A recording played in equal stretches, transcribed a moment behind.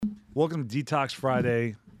Welcome to Detox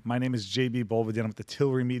Friday. My name is JB Bolvadin. I'm with the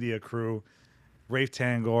Tilray Media crew. Rafe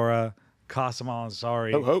Tangorra, Qasim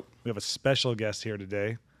Alansari. Ho, ho. We have a special guest here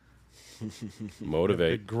today.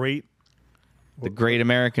 Motivate. The Great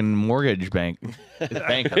American Mortgage Bank.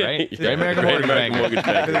 Banker, right? Yeah. Great American Great Mortgage American Banker. Mortgage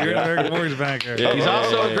Banker. Great American Mortgage Banker. Yeah. He's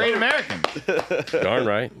also a great American. Darn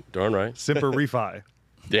right. Darn right. Simper Refi.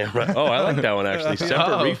 Damn right. Oh, I like that one actually.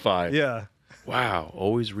 Semper Refi. Yeah. Wow.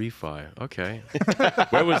 Always refi. Okay.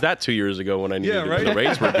 Where was that 2 years ago when I needed Yeah, it? right? The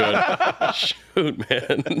rates were good. Shoot,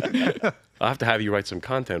 man. I'll have to have you write some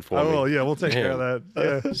content for me. Oh, yeah, we'll take care of that.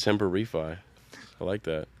 Yeah. Semper Refi. I like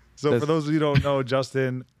that. So for those of you who don't know,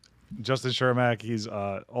 Justin Chermak, he's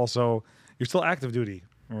also, you're still active duty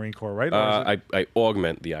Marine Corps, right? Or is it- I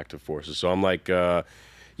augment the active forces. So I'm like,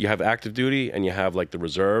 you have active duty and you have like the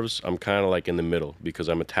reserves. I'm kind of like in the middle because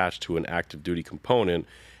I'm attached to an active duty component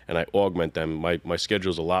and I augment them. My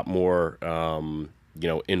schedule's a lot more,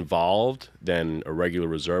 involved than a regular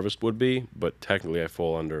reservist would be, but technically I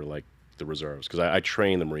fall under like the reserves because I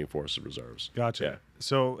train the Marine Forces Reserves. Gotcha. Yeah.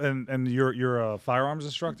 So, and you're a firearms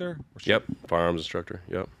instructor? Yep. Firearms instructor.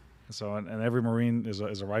 Yep. So, and every Marine is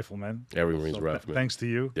a rifleman. Every Marine's So, a rifleman. Thanks to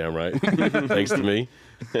you. Damn right. Thanks to me.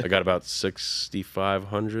 I got about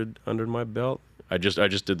 6,500 under my belt. I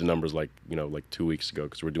just did the numbers like 2 weeks ago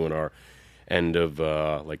because we're doing our end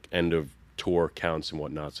of tour counts and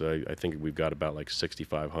whatnot. So I think we've got about like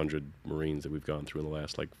 6,500 Marines that we've gone through in the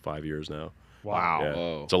last like 5 years now. Wow. Yeah.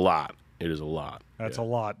 Whoa. It's a lot. It is a lot. That's Yeah. a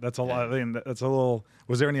lot. That's a lot. I mean, that's a little.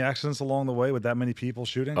 Was there any accidents along the way with that many people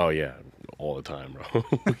shooting? Oh yeah, all the time, bro.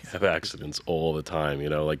 We have accidents all the time.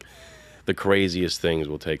 Like the craziest things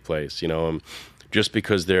will take place. Just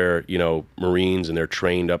because they're Marines and they're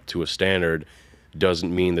trained up to a standard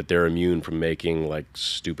doesn't mean that they're immune from making like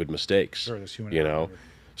stupid mistakes. Sure, there's human You error. know,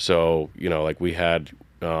 so like we had.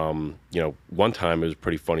 One time it was a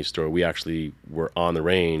pretty funny story. We actually were on the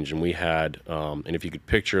range and we had, and if you could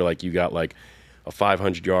picture, like you got like a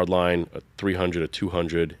 500-yard line, a 300, a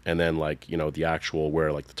 200, and then like, the actual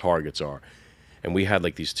where like the targets are. And we had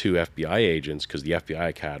like these two FBI agents because the FBI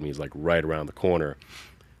Academy is like right around the corner.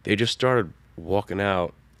 They just started walking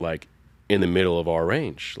out like in the middle of our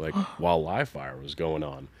range, like while live fire was going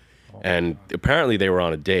on. And apparently they were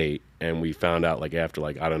on a date, and we found out like after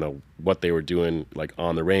like I don't know what they were doing like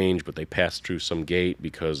on the range, but they passed through some gate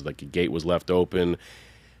because like a gate was left open,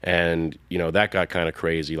 and that got kind of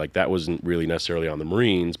crazy. Like that wasn't really necessarily on the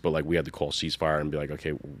Marines, but like we had to call ceasefire and be like,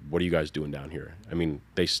 okay, what are you guys doing down here? I mean,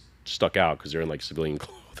 they stuck out because they're in like civilian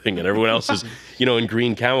clothing, and everyone else is in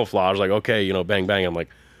green camouflage. Like okay, bang bang. I'm like,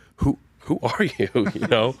 who are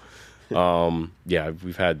you? Yeah,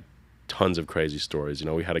 we've had tons of crazy stories.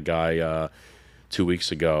 We had a guy 2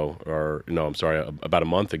 weeks ago, or no, I'm sorry, about a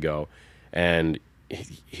month ago, and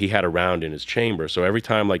he had a round in his chamber. So every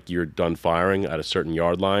time like you're done firing at a certain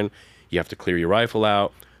yard line, you have to clear your rifle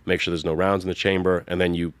out, make sure there's no rounds in the chamber, and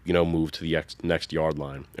then you move to the next yard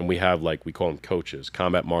line. And we have like, we call them coaches,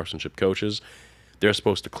 combat marksmanship coaches. They're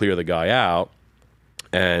supposed to clear the guy out,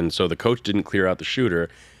 and so the coach didn't clear out the shooter,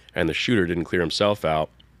 and the shooter didn't clear himself out.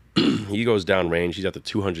 He goes down range, he's at the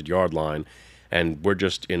 200-yard line, and we're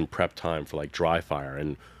just in prep time for like dry fire,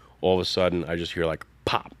 and all of a sudden I just hear like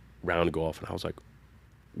pop, round go off, and I was like,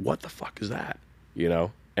 what the fuck is that?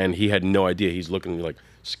 And he had no idea. He's looking like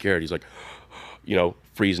scared. He's like,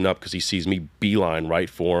 freezing up because he sees me beeline right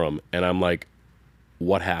for him, and I'm like,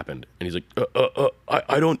 what happened? And he's like,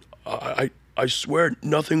 I swear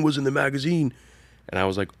nothing was in the magazine. And I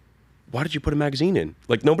was like, why did you put a magazine in?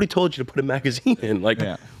 Like, nobody told you to put a magazine in. Like,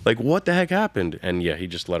 Yeah. like what the heck happened? And yeah, he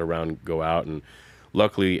just let a round go out. And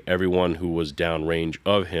luckily, everyone who was downrange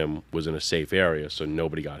of him was in a safe area, so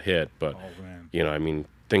nobody got hit. But, Oh, man. I mean,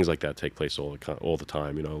 things like that take place all the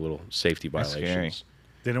time, little safety That's violations. scary.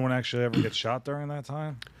 Did anyone actually ever get shot during that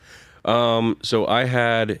time? So I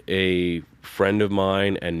had a friend of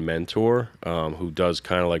mine and mentor who does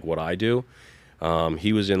kind of like what I do.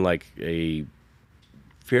 He was in like a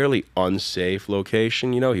fairly unsafe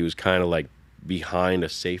location. He was kind of like behind a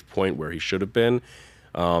safe point where he should have been.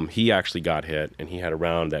 He actually got hit, and he had a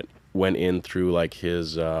round that went in through like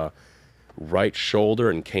his right shoulder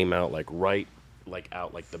and came out like right, like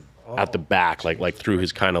out like at the back, like through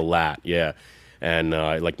his kind of lat. Yeah. And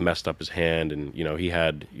it like messed up his hand, and he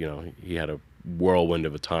had a whirlwind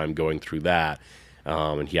of a time going through that,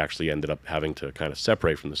 and he actually ended up having to kind of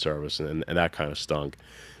separate from the service, and that kind of stunk.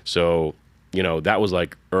 So that was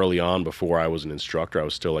like early on before I was an instructor. I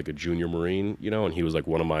was still like a junior Marine, and he was like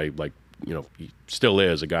one of my like he still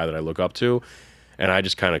is a guy that I look up to, And I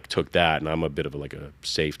just kind of took that, and I'm a bit of like a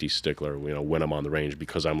safety stickler, when I'm on the range,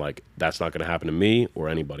 because I'm like, that's not going to happen to me or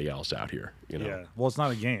anybody else out here. Yeah. Well, it's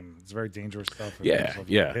not a game. It's very dangerous stuff. Yeah, If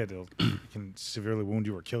yeah. It can severely wound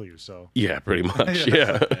you or kill you. So Yeah, pretty much.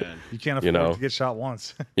 Yeah. you can't afford to get shot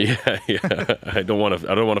once. Yeah. I don't want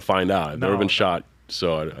to find out. I've never been shot,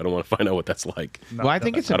 so I don't want to find out what that's like. Well, I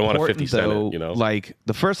think it's I don't want to important 50 cent though. it, Like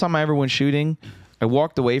the first time I ever went shooting, I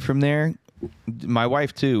walked away from there. My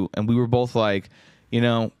wife too, and we were both like,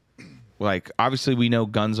 like obviously we know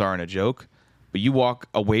guns aren't a joke, but you walk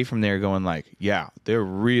away from there going like, yeah, they're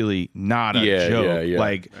really not a joke. Yeah.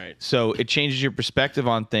 Like, Right. so it changes your perspective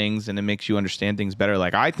on things and it makes you understand things better.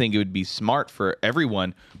 Like, I think it would be smart for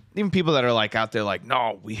everyone, even people that are like out there like,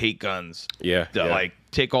 no, we hate guns. Yeah. To, like,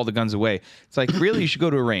 take all the guns away. It's like, really, you should go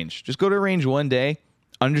to a range. Just go to a range one day,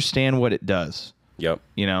 understand what it does. Yep.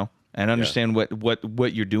 And understand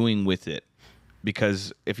what you're doing with it.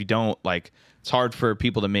 Because if you don't, like, it's hard for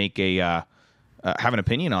people to make a have an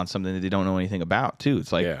opinion on something that they don't know anything about too.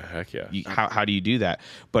 It's like, Yeah, heck yeah. How do you do that?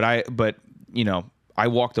 But I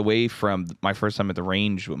walked away from my first time at the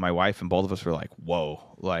range with my wife, and both of us were like, whoa,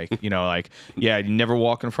 like, yeah, you never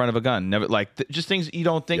walk in front of a gun, never, like, just things you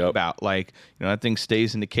don't think about, like, that thing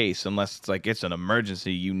stays in the case unless it's like it's an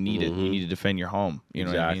emergency, you need it, you need to defend your home,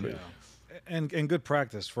 what I mean? And good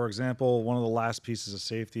practice. For example, one of the last pieces of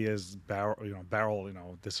safety is barrel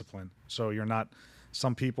discipline. So you're not.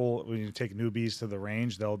 Some people, when you take newbies to the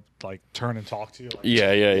range, they'll like turn and talk to you. Like,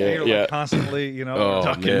 Yeah. Like, constantly, Oh,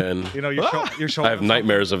 ducking. man. You're showing. I have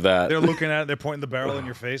nightmares of that. They're looking at it. They're pointing the barrel in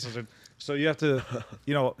your face. So you have to,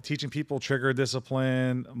 teaching people trigger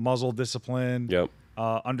discipline, muzzle discipline. Yep.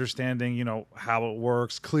 Understanding, how it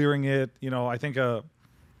works, clearing it. I think a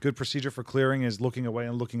good procedure for clearing is looking away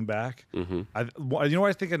and looking back. Mm-hmm. What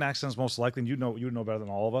I think an accident is most likely, and you know better than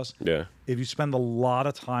all of us. Yeah. If you spend a lot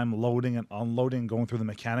of time loading and unloading, going through the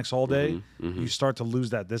mechanics all day, you start to lose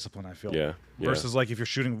that discipline. I feel. Yeah. Versus like if you're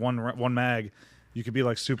shooting one mag, you could be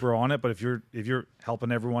like super on it. But if you're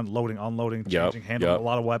helping everyone loading, unloading, changing, handling a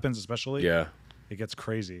lot of weapons, especially. Yeah. It gets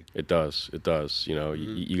crazy. It does.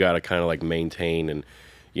 You got to kind of like maintain and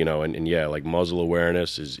like muzzle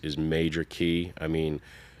awareness is major key. I mean,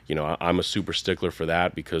 I'm a super stickler for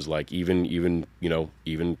that because like even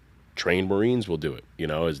trained Marines will do it,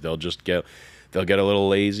 is they'll get a little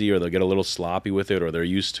lazy or they'll get a little sloppy with it or they're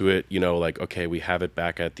used to it, like, okay, we have it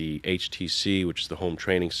back at the HTC, which is the home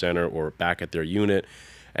training center, or back at their unit.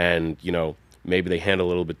 And, maybe they handle it a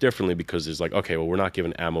little bit differently because it's like, okay, well, we're not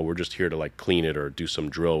giving ammo. We're just here to like clean it or do some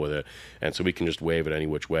drill with it. And so we can just wave it any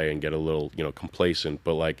which way and get a little, complacent.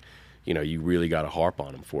 But like, you really got to harp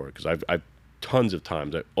on them for it. Because I've tons of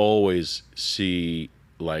times I always see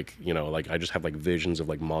like, like I just have like visions of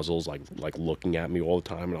like muzzles, like looking at me all the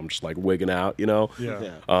time and I'm just like wigging out,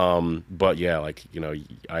 Yeah. But yeah, like,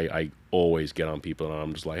 I always get on people and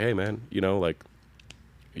I'm just like, hey man, like,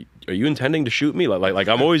 are you intending to shoot me? Like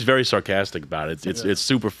I'm always very sarcastic about it. It's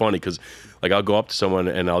super funny because like I'll go up to someone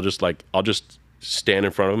and I'll just stand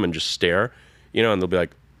in front of them and just stare, and they'll be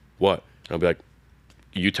like, what? And I'll be like,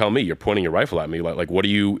 you tell me. You're pointing your rifle at me. Like what are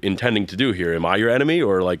you intending to do here? Am I your enemy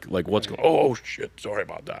or like what's going? Oh shit! Sorry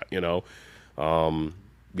about that.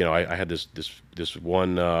 I had this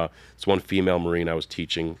one female Marine I was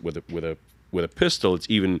teaching with a pistol.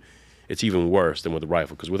 It's even worse than with a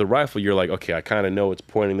rifle, because with a rifle you're like, okay, I kind of know it's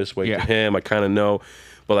pointing this way to him. I kind of know,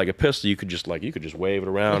 but like a pistol, you could just wave it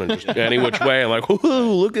around and just any which way. I'm like,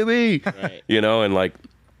 ooh, look at me, right. And like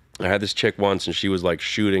I had this chick once, and she was like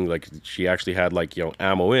shooting, like she actually had like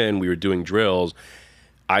ammo in. We were doing drills.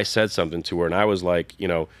 I said something to her, and I was like,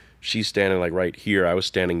 she's standing like right here. I was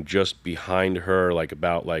standing just behind her, like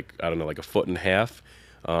about like I don't know, like a foot and a half,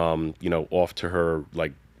 off to her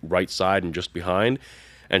like right side and just behind.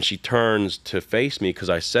 And she turns to face me because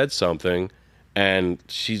I said something, and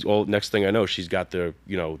next thing I know, she's got the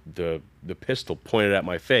pistol pointed at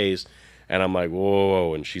my face, and I'm like,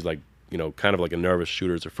 whoa, and she's like, kind of like a nervous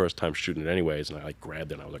shooter. It's her first time shooting it anyways, and I like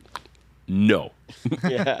grabbed it and I was like, no,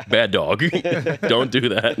 bad dog, don't do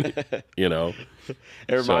that,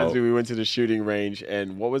 It reminds me, we went to the shooting range,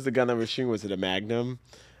 and what was the gun I was shooting? Was it a Magnum?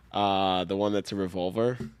 The one that's a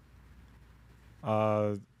revolver?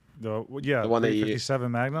 The one that you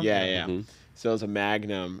 57 Magnum. Yeah. Mm-hmm. So it was a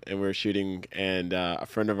Magnum, and we were shooting, and a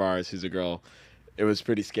friend of ours who's a girl, it was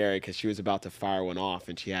pretty scary because she was about to fire one off,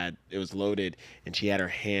 and it was loaded, and she had her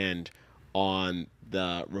hand on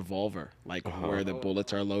the revolver, like where the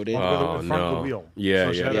bullets are loaded. In front of the wheel. Yeah,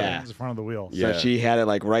 so she had her yeah. hands in front of the wheel. So she had it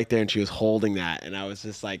like right there, and she was holding that, and I was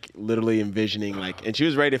just like literally envisioning and she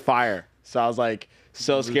was ready to fire. So I was like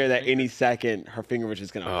so scared that any second her finger was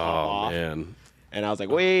just gonna pop off. Man. And I was like,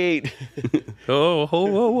 wait. Oh,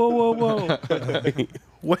 whoa.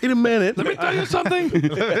 Wait a minute. Let me tell you something.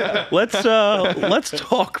 Let's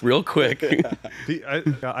talk real quick.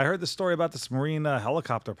 I heard the story about this Marine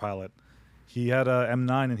helicopter pilot. He had a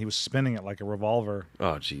M9 and he was spinning it like a revolver,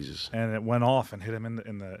 Oh, Jesus. and it went off and hit him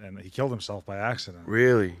and he killed himself by accident.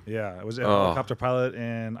 Really? Yeah, it was a helicopter pilot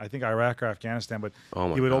in I think Iraq or Afghanistan, but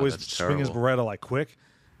he would always swing his Beretta like quick,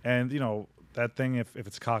 and you know that thing if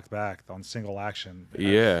it's cocked back on single action.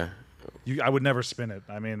 Yeah. I would never spin it.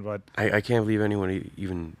 I mean, but I can't believe anyone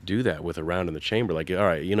even do that with a round in the chamber. Like, all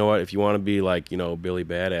right, you know what? If you want to be like, you know, Billy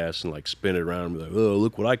Badass and like spin it around and be like, oh,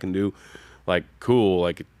 look what I can do. Like, cool.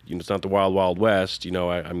 Like, you know, it's not the Wild Wild West. You know,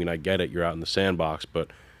 I mean, I get it. You're out in the sandbox, but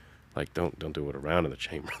like, don't do it around in the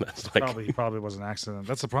chamber. That's like he probably was an accident.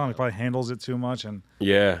 That's the problem. He probably handles it too much, and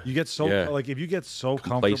yeah, you get so like if you get so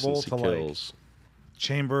comfortable complacency to kills. like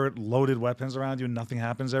chamber loaded weapons around you and nothing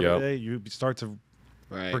happens every day, you start to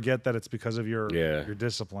forget that it's because of your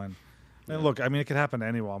discipline. And look, I mean, it could happen to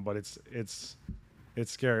anyone, but it's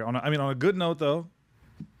scary. On a good note though,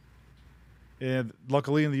 and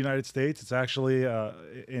luckily in the United States, it's actually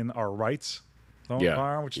in our rights to own a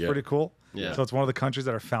firearm, which is pretty cool. Yeah. So it's one of the countries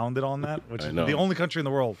that are founded on that, which is know. the only country in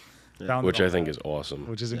the world founded Which on I think that, is awesome.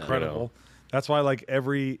 which is incredible. That's why like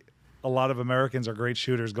a lot of Americans are great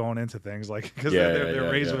shooters going into things like because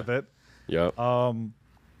they're raised with it. Yep.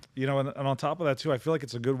 You know, and on top of that too, I feel like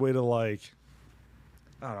it's a good way to like,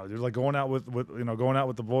 I don't know, dude, like going out with going out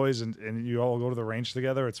with the boys and you all go to the range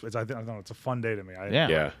together. It's I don't know, it's a fun day to me.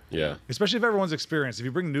 Yeah. Especially if everyone's experienced. If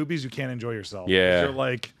you bring newbies, you can't enjoy yourself. Yeah. You're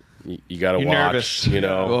like, You got to watch. Nervous. You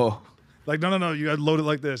know. like no, you got to load it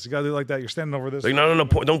like this. You got to do it like that. You're standing over this. Like no,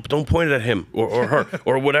 don't point it at him or her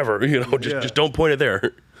or whatever. You know, just don't point it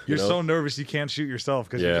there. You're so nervous you can't shoot yourself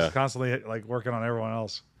because you're just constantly like working on everyone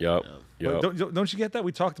else. Yep. Don't you get that?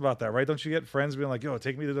 We talked about that, right? Don't you get friends being like, "Yo,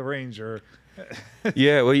 take me to the range," or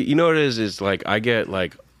Yeah, well, you know what it is like I get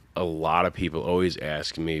like a lot of people always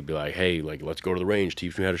asking me, be like, hey, like let's go to the range,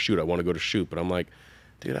 teach me how to shoot. I want to go to shoot, but I'm like,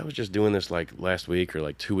 dude, I was just doing this like last week or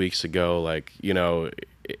like 2 weeks ago. Like, you know,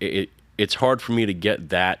 it's hard for me to get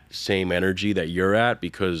that same energy that you're at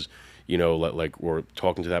because, you know, like we're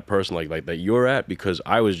talking to that person like that you're at because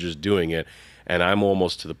I was just doing it. And I'm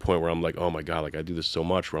almost to the point where I'm like, oh my God, like I do this so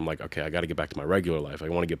much where I'm like, okay, I got to get back to my regular life. I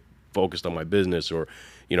want to get focused on my business or,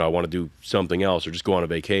 you know, I want to do something else or just go on a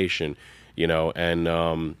vacation, you know, and,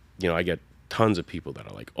 you know, I get tons of people that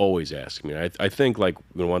are like always asking me. I think like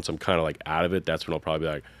once I'm kind of like out of it, that's when I'll probably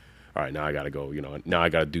be like, all right, now I got to go, you know, now I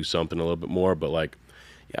got to do something a little bit more. But like,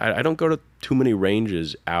 I don't go to too many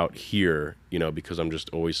ranges out here, you know, because I'm just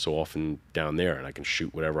always so often down there and I can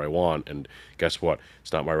shoot whatever I want. And guess what?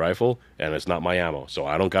 It's not my rifle and it's not my ammo. So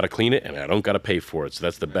I don't got to clean it and I don't got to pay for it. So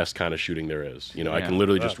that's the best kind of shooting there is. You know, I can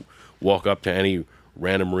literally just walk up to any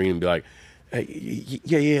random Marine and be like, hey,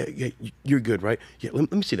 yeah, you're good, right? Yeah,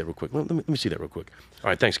 let me see that real quick. Let me see that real quick. All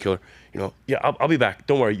right, thanks, killer. You know, yeah, I'll be back.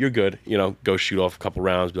 Don't worry, you're good. You know, go shoot off a couple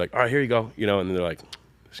rounds. Be like, all right, here you go. You know, and then they're like,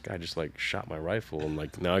 this guy just like shot my rifle and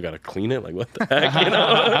like now I gotta clean it. Like what the heck, you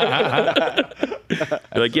know?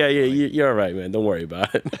 They're like, yeah, you're all right, man. Don't worry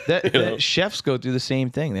about it. That chefs go through the same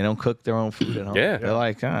thing. They don't cook their own food at home. Yeah. They're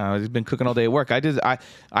like, I've been cooking all day at work. I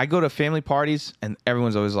go to family parties and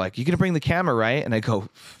everyone's always like, you gonna bring the camera, right? And I go,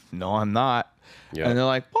 no, I'm not. Yeah. And they're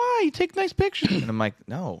like, why? You take nice pictures. And I'm like,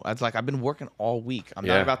 no. It's like, I've been working all week. I'm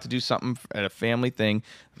not about to do something at a family thing.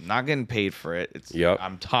 I'm not getting paid for it.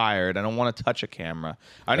 I'm tired. I don't want to touch a camera.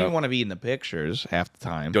 I don't even want to be in the pictures half the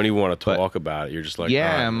time. Don't even want to talk about it. You're just like,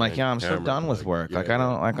 I'm like, I'm so done with work. Like, I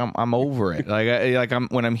don't, like, I'm over it. Like,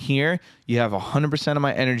 when I'm here, you have 100% of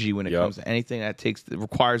my energy when it comes to anything that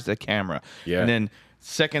requires the camera. Yeah. And then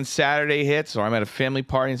second Saturday hits, or I'm at a family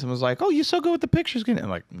party and someone's like, oh, you're so good with the pictures. I'm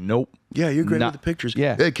like, nope. Yeah, you're great with the pictures.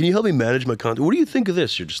 Yeah. Hey, can you help me manage my content? What do you think of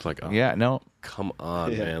this? You're just like, oh, yeah, no. Come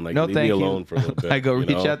on, man. Like, no, leave me alone for a little bit. I go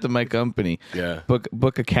reach out to my company. Yeah. Book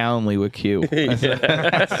a Calendly with Q.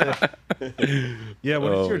 Yeah,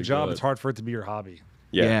 when it's your job, it's hard for it to be your hobby.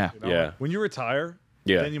 Yeah. You know? When you retire,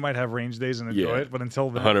 then you might have range days and enjoy it, but until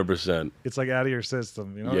then, 100%. It's like out of your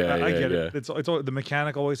system. You know, I get it. It's the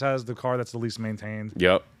mechanic always has the car that's the least maintained.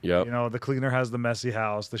 Yep. You know, the cleaner has the messy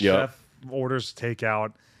house. The chef orders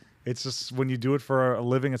takeout. It's just when you do it for a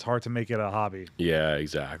living, it's hard to make it a hobby. Yeah,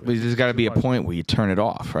 exactly. But there's got to be a point where you turn it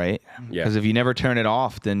off, right? Yeah. Because if you never turn it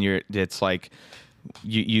off, then it's like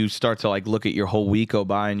you start to like look at your whole week go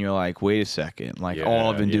by and you're like, wait a second, like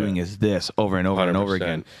all I've been doing is this over and over and over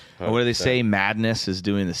again. What do they say? Madness is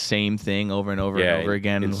doing the same thing over and over and over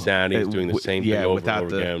again. Insanity is doing the same thing over and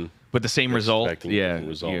over again. With the same result.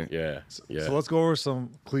 Yeah. So let's go over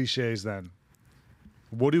some cliches then.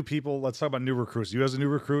 what do people? Let's talk about new recruits. You as a new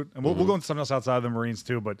recruit, and we'll go into something else outside of the Marines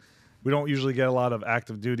too, but. We don't usually get a lot of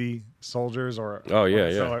active duty soldiers or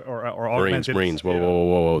or augmented. Marines.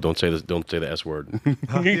 Whoa! Don't say this. Don't say the S word.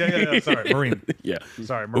 Sorry, Marine. Yeah.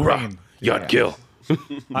 Sorry, Marine. Yard kill.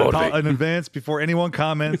 In advance, before anyone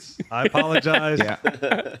comments, I apologize. Yeah.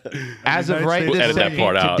 As of right We'll this edit that second,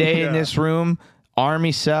 part out. today in this room,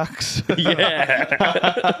 Army sucks.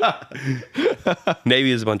 Yeah.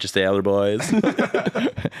 Navy is a bunch of sailor boys.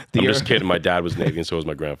 I'm just kidding. My dad was Navy, and so was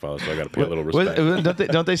my grandfather, so I got to pay a little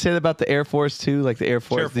respect. Don't they say that about the Air Force too? Like the Air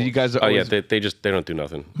Force, you guys are always... they don't do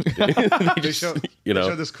nothing. They showed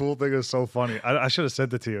this cool thing. It was so funny. I should have said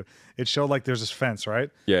that to you. It showed like there's this fence, right?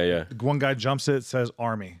 Yeah. One guy jumps it, says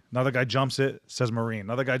Army. Another guy jumps it, says Marine.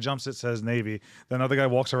 Another guy jumps it, says Navy. Then another guy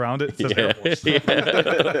walks around it, says Air Force.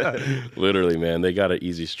 Literally, man, they got an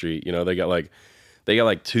easy street. They got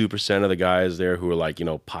like 2% of the guys there who are like,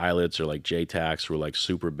 pilots or like JTACs who are like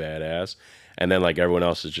super badass. And then like everyone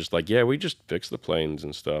else is just like, yeah, we just fix the planes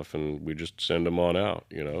and stuff and we just send them on out,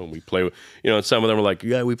 and we play with, and some of them are like,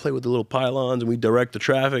 yeah, we play with the little pylons and we direct the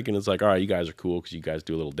traffic. And it's like, all right, you guys are cool because you guys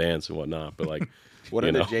do a little dance and whatnot. But like, what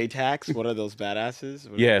are the JTACs? What are those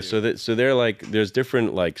badasses? So they're like, there's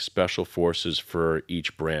different like special forces for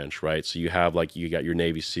each branch, right? So you have like, you got your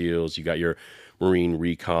Navy SEALs, you got your Marine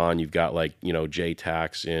Recon, you've got like,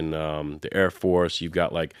 JTACs in the Air Force, you've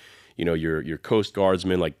got like, your Coast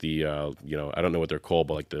Guardsmen, like the, I don't know what they're called,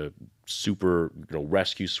 but like the super,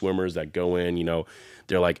 rescue swimmers that go in,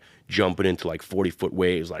 they're like jumping into like 40-foot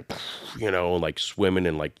waves, like, and like swimming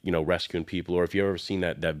and like, rescuing people. Or if you've ever seen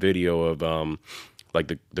that video of like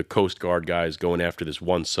the Coast Guard guys going after this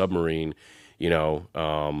one submarine,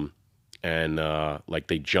 and like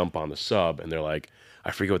they jump on the sub and they're like, I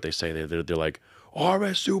forget what they say. They're like,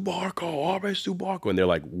 RSU Barco, and they're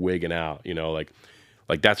like wigging out,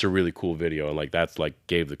 like that's a really cool video, and like that's like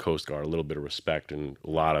gave the Coast Guard a little bit of respect in a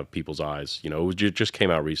lot of people's eyes. It just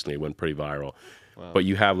came out recently, it went pretty viral. Wow. But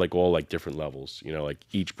you have like all like different levels, like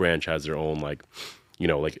each branch has their own like,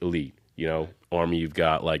 like elite. Army, you've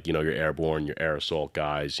got like your airborne, your air assault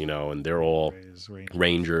guys, and they're all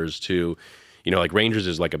Rangers too. Like Rangers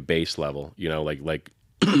is like a base level. Like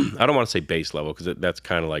I don't want to say base level because that's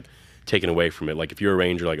kind of like taken away from it. Like if you're a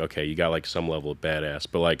Ranger, like okay, you got like some level of badass,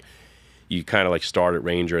 but like you kind of like start at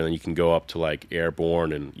Ranger and then you can go up to like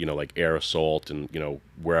airborne and like air assault and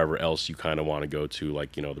wherever else you kind of want to go to,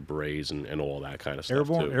 like the berets and all that kind of stuff.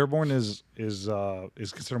 Airborne is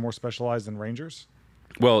considered more specialized than Rangers.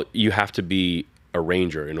 Well, you have to be a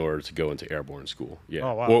Ranger in order to go into airborne school. Yeah.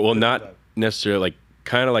 Oh, wow. Well, not necessarily like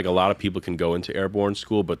kind of like a lot of people can go into airborne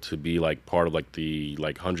school, but to be like part of like the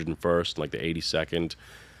like 101st, like the 82nd.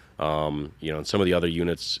 And some of the other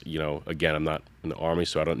units, again, I'm not in the Army,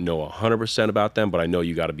 so I don't know 100% about them, but I know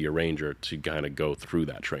you got to be a Ranger to kind of go through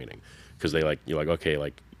that training because you're like, okay,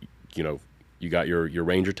 like, you got your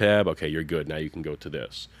Ranger tab. Okay, you're good. Now you can go to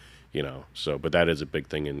this, so, but that is a big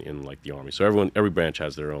thing in like the Army. So every branch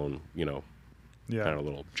has their own, kind of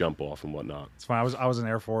little jump off and whatnot. It's fine. I was in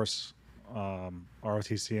Air Force,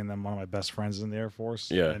 ROTC, and then one of my best friends is in the Air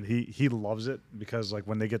Force. Yeah. And he loves it because like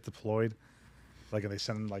when they get deployed, like they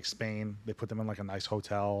send them like Spain, they put them in like a nice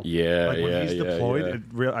hotel. Yeah, like when he's deployed,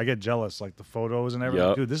 yeah. I get jealous. Like the photos and everything.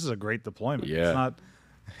 Yep. Dude, this is a great deployment. Yeah. It's not.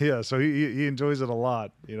 Yeah. So he enjoys it a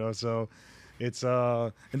lot. So it's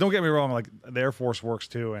and don't get me wrong. Like the Air Force works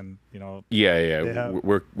too, and Yeah.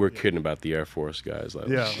 We're kidding about the Air Force guys. Like,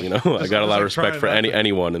 yeah. I got a lot of respect for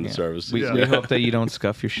anyone in the service. We hope that you don't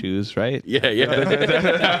scuff your shoes, right? Yeah.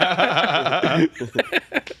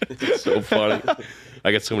 It's so funny.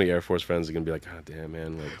 I got so many Air Force friends that are gonna be like, God damn,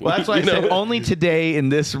 man. Like, well, that's why I said only today in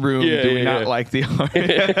this room do we not like the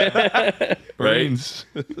Army. Right?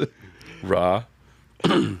 Raw.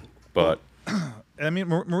 But I mean,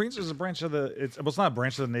 Marines is a branch of the. It's not a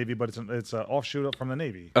branch of the Navy, but it's an offshoot from the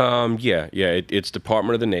Navy. It's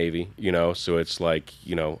Department of the Navy. So it's like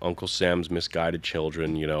Uncle Sam's misguided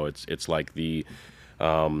children. It's like the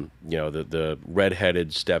the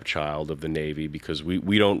redheaded stepchild of the Navy because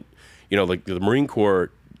we don't. Like the Marine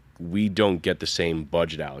Corps, we don't get the same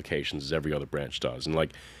budget allocations as every other branch does. And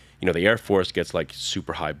like, the Air Force gets like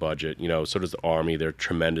super high budget, so does the Army. They're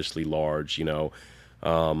tremendously large,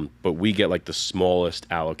 but we get like the smallest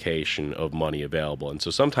allocation of money available. And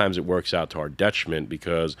so sometimes it works out to our detriment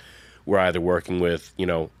because we're either working with,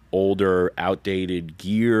 older, outdated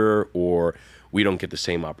gear, or we don't get the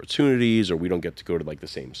same opportunities, or we don't get to go to like the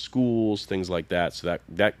same schools, things like that. So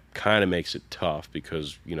that kind of makes it tough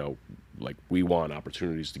because, like we want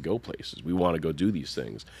opportunities to go places. We want to go do these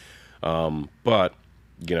things. But,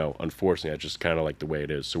 unfortunately, that's just kind of like the way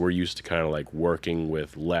it is. So we're used to kind of like working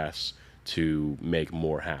with less to make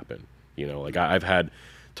more happen. You know, like I've had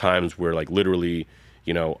times where like literally,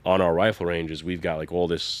 you know, on our rifle ranges, we've got like all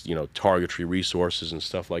this, you know, targetry resources and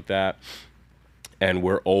stuff like that. And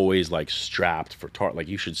we're always like strapped for like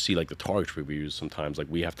you should see like the targetry we use sometimes. Like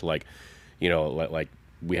we have to like, you know, like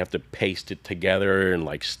we have to paste it together and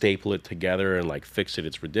like staple it together and like fix it.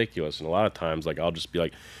 It's ridiculous. And a lot of times like I'll just be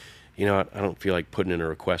like, you know what, I don't feel like putting in a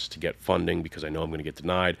request to get funding because I know I'm going to get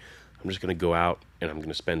denied. I'm just going to go out and I'm going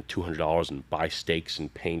to spend $200 and buy stakes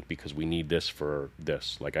and paint because we need this for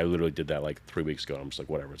this. Like I literally did that like 3 weeks ago. I'm just like,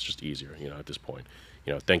 whatever, it's just easier, you know, at this point.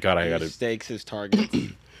 You know, thank God I got it. Stakes as targets.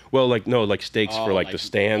 Well, like no, like stakes for like the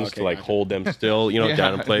stands to like hold them still, you know,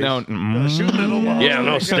 down in place. No, Shoot little balls. Yeah,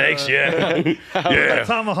 no stakes. Yeah, yeah.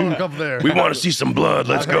 Tomahawk up there. We want to see some blood.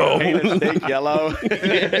 Let's go. Paint a stake yellow. Shoot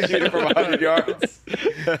it from 100 yards.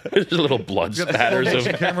 There's little blood got the spatters slow of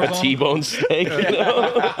motion cameras a on? T-bone steak. You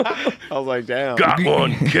know? I was like, damn. Got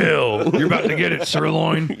one, kill. you're about to get it,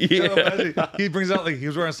 sirloin. Yeah, He brings out like he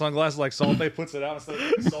was wearing sunglasses like Salte puts it out instead of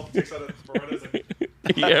Salte takes out a Beretta's like,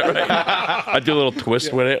 yeah, right. I do a little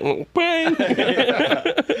twist with it. Bang.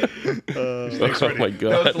 Oh my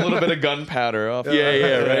god. It's a little bit of gunpowder off.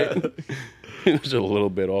 Yeah, right. There's a little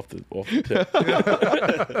bit off the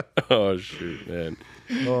tip. Oh shoot, man.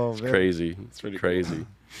 oh, It's man. crazy. It's pretty crazy.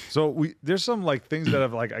 So there's some like things that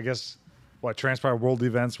have like I guess what transpired world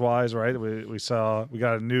events wise, right? We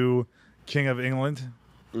got a new King of England.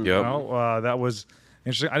 Yep. You know, that was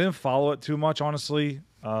interesting. I didn't follow it too much, honestly.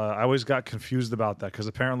 I always got confused about that because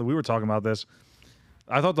apparently we were talking about this.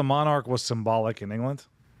 I thought the monarch was symbolic in England,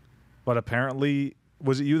 but apparently,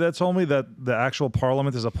 was it you that told me that the actual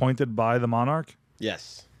parliament is appointed by the monarch?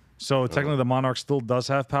 Yes. So technically, the monarch still does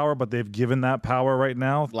have power, but they've given that power right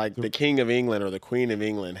now. Like the King of England or the Queen of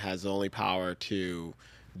England has the only power to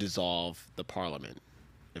dissolve the parliament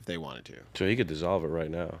if they wanted to. So he could dissolve it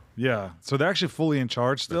right now. Yeah. So they're actually fully in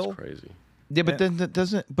charge still. That's crazy. Yeah, but then that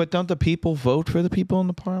doesn't. But don't the people vote for the people in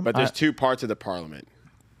the parliament? But there's two parts of the parliament.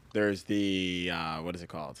 There's the what is it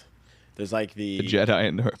called? There's like the Jedi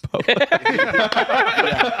and the Republic.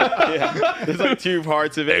 yeah. There's like two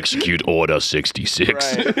parts of it. Execute Order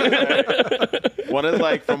 66. Right. One is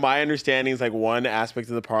like, from my understanding, is like one aspect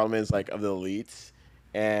of the parliament is like of the elites,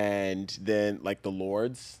 and then like the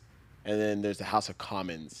lords, and then there's the House of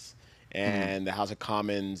Commons. And the House of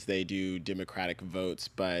Commons, they do democratic votes,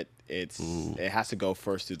 but it has to go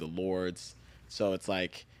first through the lords. So it's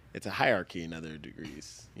like it's a hierarchy in other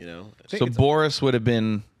degrees, you know. So Boris would have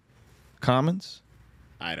been Commons.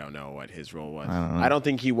 I don't know what his role was. I don't know. I don't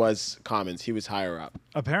think he was Commons. He was higher up.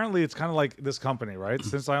 Apparently, it's kind of like this company, right?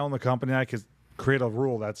 Since I own the company, I could create a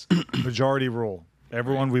rule that's majority rule.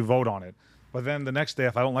 Everyone, we vote on it. But then the next day,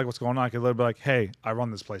 if I don't like what's going on, I could literally be like, hey, I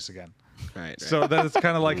run this place again. Right. So that's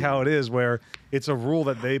kind of like how it is, where it's a rule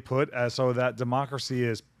that they put so that democracy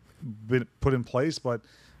is been put in place. But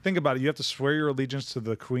think about it. You have to swear your allegiance to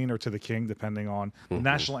the queen or to the king, depending on the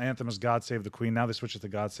national anthem is God Save the Queen. Now they switch it to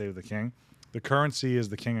God Save the King. The currency is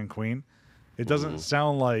the king and queen. It doesn't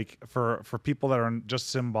sound like for people that are just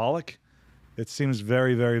symbolic, it seems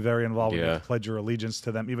very, very, very involved. You have to pledge your allegiance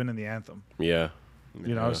to them, even in the anthem. Yeah.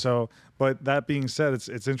 You know, so but that being said,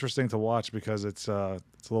 it's interesting to watch because it's a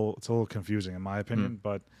little confusing in my opinion.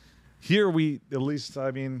 But here we at least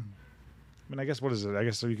I mean I guess what is it? I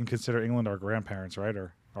guess so you can consider England our grandparents, right?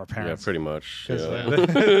 Or our Yeah, parents. pretty much. 'Cause,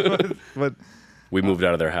 Yeah. but We moved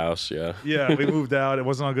out of their house. Yeah. yeah, we moved out. It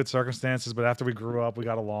wasn't on good circumstances, but after we grew up, we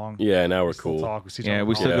got along. Yeah. Now we're We still cool. talk. We see each Yeah, other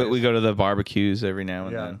we still on go, we go to the barbecues every now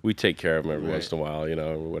and Yeah. then. We take care of them every once in a while, you know,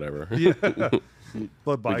 or whatever. Yeah. Let We got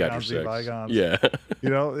your bygones be six. bygones. Yeah. You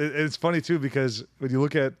know, it's funny too because when you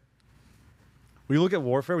look at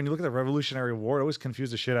warfare, when you look at the Revolutionary War, it always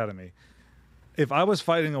confused the shit out of me. If I was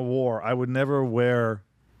fighting a war, I would never wear.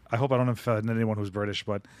 I hope I don't offend anyone who's British,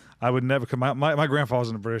 but I would never. Cause my grandfather was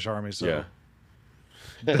in the British Army, so Yeah.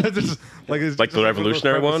 Just, it's Like just the for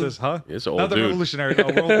Revolutionary one? purposes, huh? It's an old Not the dude. Revolutionary, no,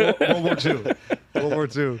 World War II. World War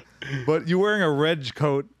II. But you're wearing a red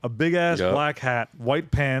coat, a big ass Yep. black hat,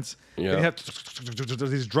 white pants, and you Yep.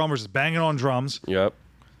 have these drummers just banging on drums. Yep.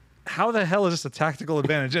 How the hell is this a tactical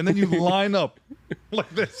advantage? And then you line up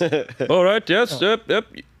like this. All right. Yes.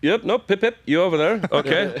 Yep. No. Pip. You over there?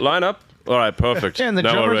 Okay. Line up. All right. Perfect. Yeah, and the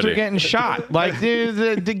now we're drummers ready. are getting shot. Like,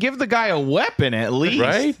 to give the guy a weapon at least.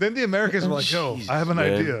 Right? Then the Americans were like, yo, I have an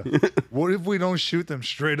man. idea. What if we don't shoot them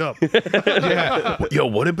straight up? Yo,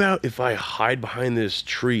 what about if I hide behind this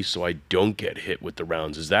tree so I don't get hit with the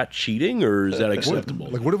rounds? Is that cheating or is that acceptable?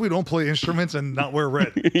 Like, what if we don't play instruments and not wear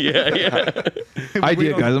red? Yeah.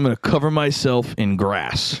 Idea, guys. I'm going to cover myself in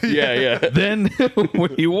grass. Yeah. Then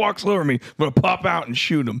when he walks over me, I'm going to pop out and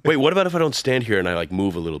shoot him. Wait, what about if I don't stand here and I like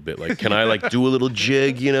move a little bit? Like, can can I like do a little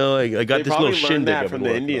jig? You know, I got They this probably little learned shindig that I've from been the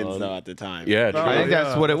working Indians on. though at the time. Yeah, No, I think yeah,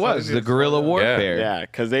 that's what it that's what was. it The is. guerrilla warfare. Yeah,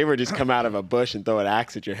 because they would just come out of a bush and throw an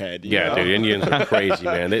axe at your head. You Yeah, know? dude, Indians are crazy,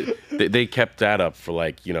 man. They kept that up for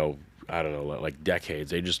like, you know, I don't know, like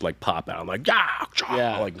decades. They just like pop out. I'm like,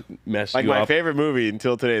 Yeah. like mess Like you my up. favorite movie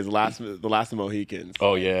until today is The Last of Mohicans.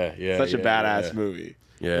 Oh yeah, yeah. Such a yeah, badass yeah. movie.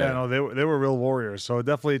 Yeah. Yeah, no, they were real warriors. So it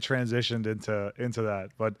definitely transitioned into that.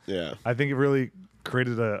 But Yeah. I think it really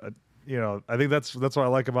created I think that's what I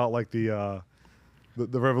like about like the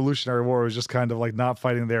Revolutionary War was just kind of like not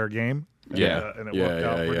fighting their game. Yeah. And it Yeah, worked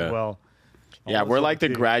out yeah, pretty yeah. well. Yeah, All we're this like the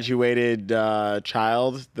other graduated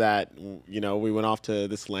child that, you know, we went off to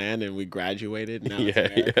this land and we graduated. Now it's Yeah,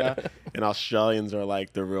 America. And Australians are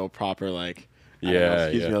like the real proper, like, I don't know, Yeah,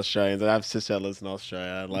 excuse yeah. me, Australians. I have sister that lives in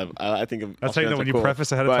Australia. I think That's how you know Australians when are you cool.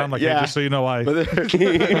 preface ahead of But, time, like, yeah. hey, just so you know why.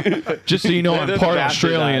 Just so you know, I'm They're part bastardized.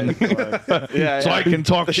 Australian. Yeah, So I can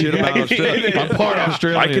talk shit about Australia. I'm part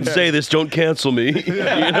Australian. I can say this. Don't cancel me. You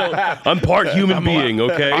know, I'm part human being.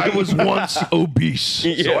 Okay. I was once obese,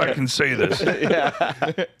 so I can say this.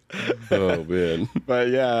 Oh man. But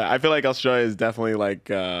yeah, I feel like Australia is definitely like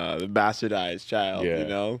the bastardized child, Yeah. you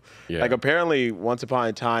know? Yeah. Like apparently once upon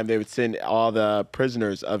a time they would send all the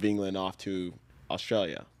prisoners of England off to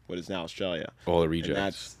Australia, what is now Australia. All the And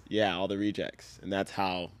rejects. that's all the rejects. And that's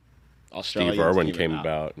how Steve Australia Irwin came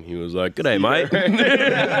about, and he was like, "Good day, mate."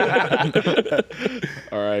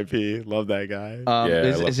 R.I.P. Love that guy. Yeah, I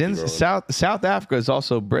is love in Steve Irwin. South Africa is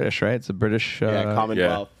also British, right? It's a British. yeah,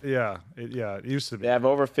 Commonwealth. Yeah, it used to be. They have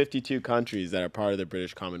over 52 countries that are part of the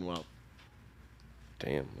British Commonwealth.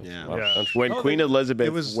 Damn. That's Yeah. a lot of Yeah. countries. When No, Queen they- Elizabeth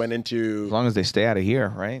it was- went into as long as they stay out of here,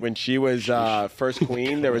 right? when she was first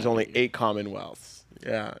queen, there was only 8 Commonwealths.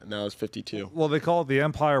 Yeah, now it's 52. Well, they call it the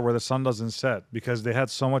empire where the sun doesn't set because they had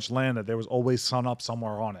so much land that there was always sun up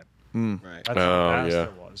somewhere on it. Right. That's Oh, how vast yeah.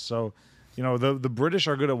 it was. So, you know, the British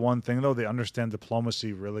are good at one thing though. They understand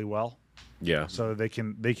diplomacy really well. Yeah. So they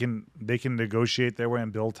can negotiate their way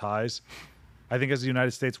and build ties. I think as the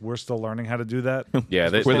United States, we're still learning how to do that. Yeah,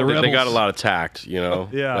 they We're the got a rebels. lot of tact, you know.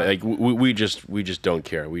 Yeah. like we just don't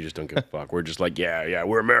care. We just don't give a fuck. We're just like, yeah,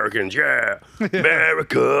 we're Americans, yeah,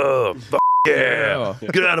 America, fuck yeah,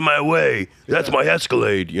 get out of my way. That's my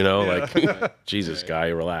Escalade, you know. Like, Jesus, guy,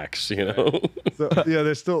 relax, you know. So, yeah,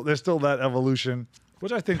 there's still that evolution,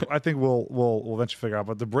 which I think we'll eventually figure out.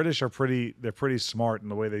 But the British are pretty smart in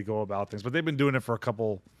the way they go about things. But they've been doing it for a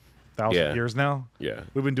couple thousand Yeah. years now. Yeah.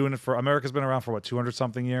 We've been doing it for America's been around for what 200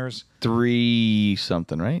 something years. 3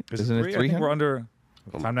 something, right? Is Isn't it three? I think 300? we're under.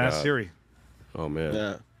 Oh Time my to ask God. Siri. Oh man.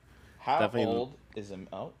 Yeah. How Definitely- old is him?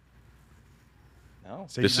 Oh, no.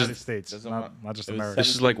 Say This is- United States, doesn't not want- just it was America. This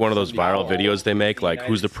is like one of those viral videos they make, like,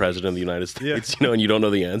 who's the president of the United States, you know, and you don't know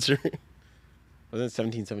the answer. Wasn't it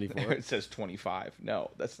 1774? It says 25.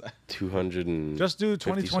 No, that's not. 200 and Just do 50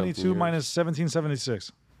 2022 something minus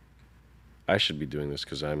 1776. I should be doing this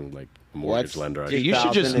because I'm like a mortgage What's lender. I Yeah, should- you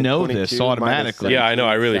should just know this 2022 automatically. minus Yeah, I know.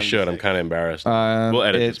 I really should. I'm 1776. kind of embarrassed. Um, We'll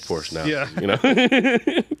edit this it's- portion out. yeah. You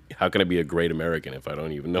know, how can I be a great American if I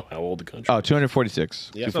don't even know how old the country? Oh, is?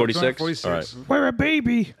 246. Yeah. 246. All right. We're a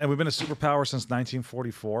baby. And we've been a superpower since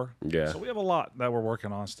 1944. Yeah. So we have a lot that we're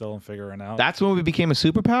working on still and figuring out. That's when we became a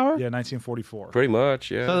superpower? Yeah, 1944. Pretty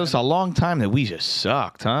much. Yeah. So that was a long time that we just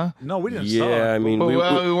sucked, huh? No, we didn't yeah. suck. I mean, Well, we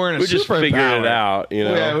weren't a we're just figuring superpower. it out. You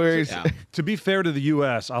know. Yeah, Yeah. To be fair to the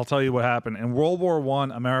U.S., I'll tell you what happened. In World War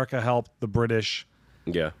I, America helped the British.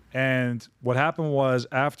 Yeah. And what happened was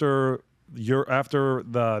after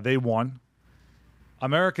they won,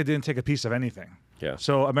 America didn't take a piece of anything. Yeah.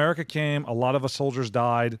 So America came, a lot of us soldiers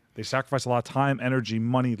died. They sacrificed a lot of time, energy,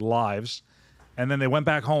 money, lives, and then they went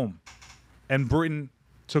back home. And Britain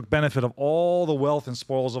took benefit of all the wealth and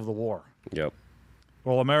spoils of the war. Yep.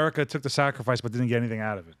 Well, America took the sacrifice but didn't get anything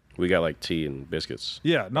out of it. We got like tea and biscuits.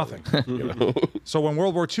 Yeah, nothing. You know. So when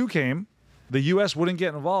World War II came, the U.S. wouldn't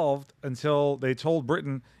get involved until they told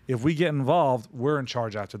Britain, if we get involved, we're in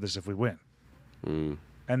charge after this if we win.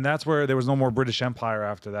 And that's where there was no more British Empire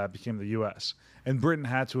after that, became the U.S. And Britain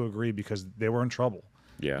had to agree because they were in trouble.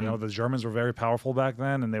 Yeah. You know, the Germans were very powerful back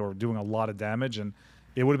then, and they were doing a lot of damage, and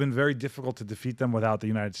it would have been very difficult to defeat them without the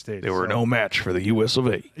United States. They were So- no match for the US of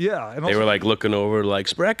A. Yeah. And They also, were like looking over, like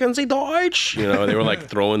 "Sprechen Sie Deutsch?" You know, they were like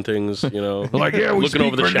throwing things. You know, Like, yeah, we looking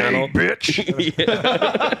over the channel, bitch.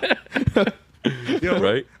 you know,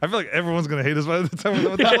 right? I feel like everyone's going to hate us by the time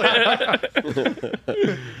we're done with that.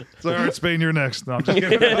 So, all right, Spain, you're next. No, I'm just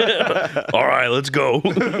kidding. All right, let's go.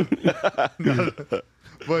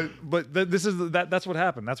 But that's what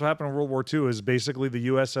happened. That's what happened in World War II. Is basically the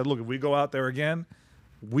U.S. said, look, if we go out there again,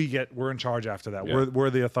 we're in charge after that. Yeah. We're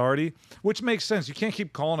the authority, which makes sense. You can't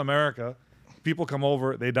keep calling America. People come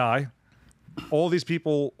over, they die. all these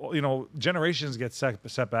people, generations get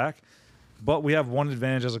set back, but we have one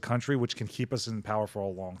advantage as a country which can keep us in power for a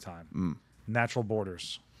long time. Natural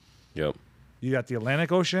borders. Yep. You got the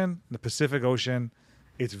Atlantic Ocean, the Pacific Ocean.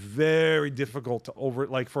 It's very difficult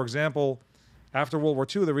to for example, after World War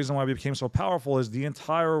II, the reason why we became so powerful is the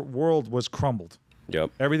entire world was crumbled.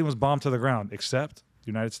 Yep. Everything was bombed to the ground except the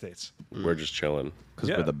United States. We're just chilling. Because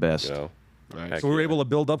we're the best. You know? Right. Heck So we were yeah. able to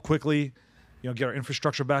build up quickly, get our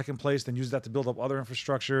infrastructure back in place, then use that to build up other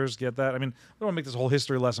infrastructures, get that. I mean, I don't want to make this whole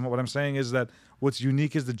history lesson, but what I'm saying is that what's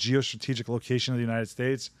unique is the geostrategic location of the United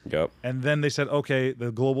States. Yep. And then they said, okay,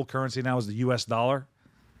 the global currency now is the US dollar.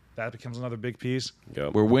 That becomes another big piece.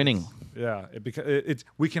 Yep. We're winning. Yeah,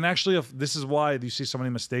 we can actually. This is why you see so many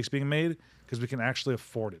mistakes being made, because we can actually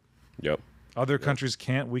afford it. Yep. Other countries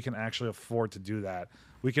can't. We can actually afford to do that.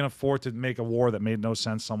 We can afford to make a war that made no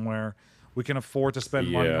sense somewhere. We can afford to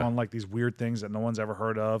spend money Yeah. on like these weird things that no one's ever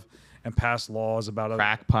heard of, and pass laws about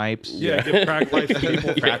Crack pipes. give crack pipes to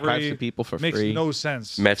people for Crack free. pipes to people for Makes free. no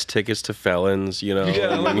sense. Mets tickets to felons, Yeah,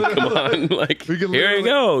 I mean, come on, like We can here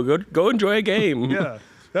you go enjoy a game. Yeah.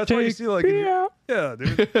 That's why you see like yeah,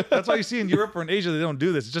 dude. That's why you see in Europe or in Asia they don't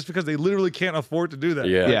do this. It's just because they literally can't afford to do that.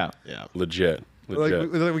 Yeah, Yeah. legit.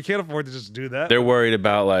 Like we can't afford to just do that. They're worried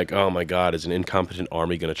about like, oh my God, is an incompetent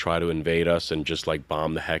army going to try to invade us and just like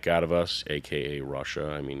bomb the heck out of us, aka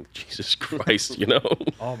Russia? I mean, Jesus Christ,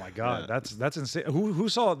 Oh my God, that's insane. Who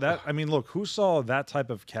saw that? I mean, look, who saw that type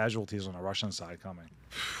of casualties on the Russian side coming?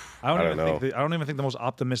 I don't even think the most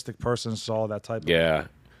optimistic person saw that type. Yeah.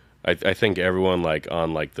 I think everyone like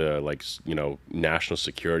on like the national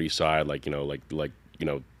security side,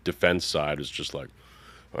 defense side is just like,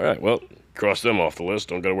 all right, well, cross them off the list.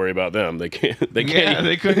 Don't got to worry about them. They can't. Yeah,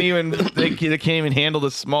 they couldn't even. They can't even handle the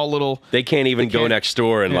small little. They can't even go can't- next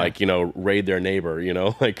door and yeah. raid their neighbor.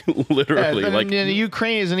 Like literally. And like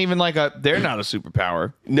Ukraine isn't even they're not a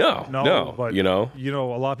superpower. no. But You know.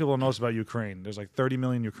 a lot of people don't know about Ukraine. There's like 30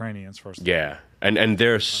 million Ukrainians first. Yeah, and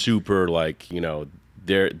they're super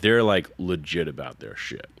they're like legit about their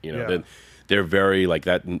shit. Yeah. They're very like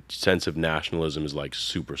that sense of nationalism is like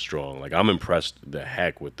super strong. Like I'm impressed the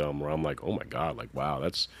heck with them. Where I'm like, oh my God, like wow,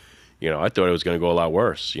 that's I thought it was going to go a lot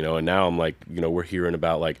worse. And now I'm like, we're hearing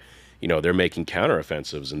about like, they're making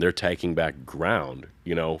counteroffensives and they're taking back ground,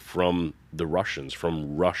 from the Russians,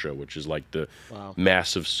 from Russia, which is like the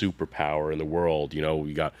massive superpower in the world.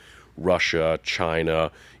 We got Russia,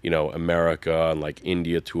 China, America, and like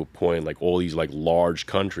India to a point, like all these like large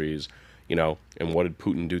countries, and what did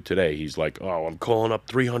Putin do today? He's like, oh, I'm calling up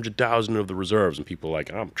 300,000 of the reserves, and people are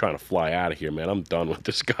like, I'm trying to fly out of here, man. I'm done with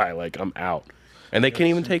this guy. Like, I'm out. And they can't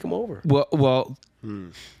even take him over. Well,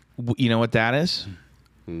 you know what that is?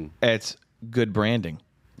 It's good branding.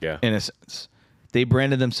 Yeah. In a sense, they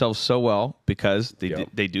branded themselves so well because Yep.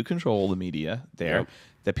 they do control the media there Yep.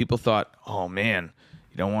 that people thought, oh man,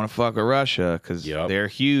 you don't want to fuck with Russia because Yep. they're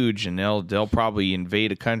huge and they'll probably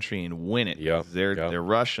invade a country and win it. Yep. 'Cause They're Yep.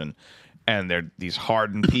 Russian. And they're these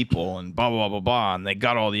hardened people and blah, blah, blah, blah. And they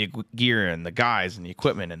got all the gear and the guys and the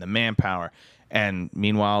equipment and the manpower. And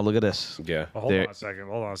meanwhile, look at this. Yeah. But hold They're-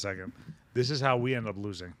 on a second. This is how we end up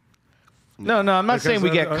losing. No, I'm not Because, saying we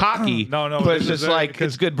get cocky. no, But this it's is just like,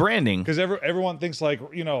 because- it's good branding. Because everyone thinks like,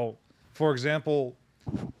 for example,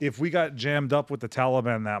 if we got jammed up with the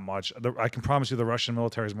Taliban that much, I can promise you the Russian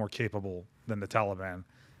military is more capable than the Taliban.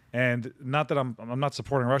 And not that I'm not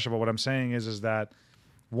supporting Russia, but what I'm saying is that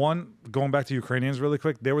one, going back to Ukrainians really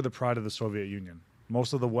quick, they were the pride of the Soviet Union.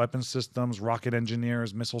 Most of the weapon systems, rocket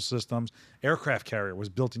engineers, missile systems, aircraft carrier was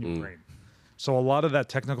built in Ukraine. So a lot of that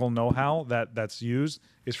technical know-how that's used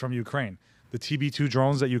is from Ukraine. The TB2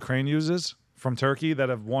 drones that Ukraine uses from Turkey that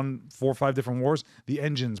have won 4 or 5 different wars, the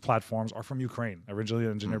engines platforms are from Ukraine, originally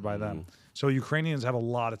engineered by them. So Ukrainians have a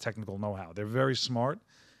lot of technical know-how. They're very smart,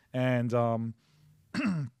 and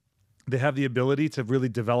they have the ability to really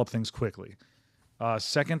develop things quickly.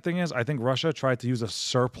 Second thing is, I think Russia tried to use a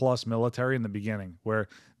surplus military in the beginning, where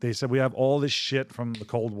they said we have all this shit from the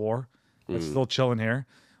Cold War that's still chilling here.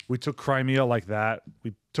 We took Crimea like that.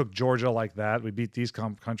 We took Georgia like that. We beat these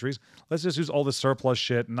countries. Let's just use all the surplus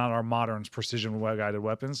shit, not our modern precision-guided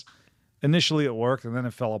weapons. Initially, it worked, and then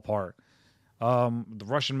it fell apart. The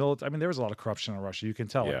Russian military, I mean, there was a lot of corruption in Russia. You can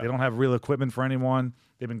tell. Yeah. They don't have real equipment for anyone.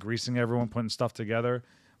 They've been greasing everyone, putting stuff together.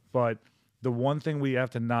 But the one thing we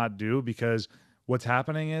have to not do, because what's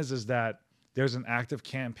happening is that there's an active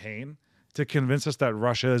campaign to convince us that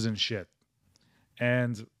Russia isn't shit.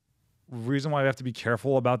 And reason why we have to be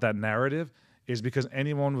careful about that narrative is because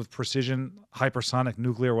anyone with precision hypersonic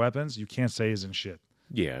nuclear weapons, you can't say isn't shit.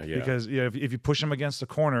 Yeah. Because if you push them against a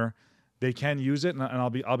corner, they can use it, and I'll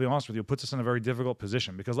be honest with you, it puts us in a very difficult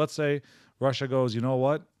position because let's say Russia goes, you know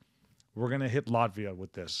what, we're gonna hit Latvia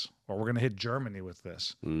with this, or we're gonna hit Germany with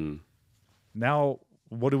this. Now,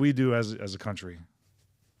 what do we do as a country?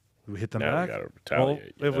 We hit them Now we back. gotta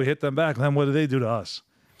retaliate, Well, if we hit them back, then what do they do to us?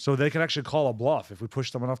 So they can actually call a bluff if we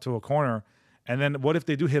push them enough to a corner. And then what if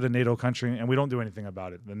they do hit a NATO country and we don't do anything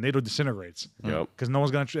about it? Then NATO disintegrates. Yep. Because no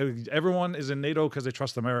one's everyone is in NATO because they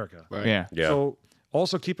trust America. Right. Yeah. Yeah. So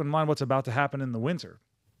also keep in mind what's about to happen in the winter.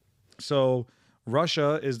 So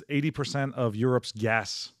Russia is 80% of Europe's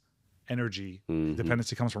gas energy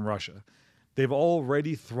dependency comes from Russia. They've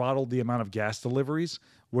already throttled the amount of gas deliveries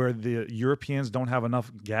where the Europeans don't have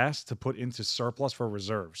enough gas to put into surplus for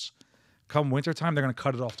reserves. Come wintertime, they're going to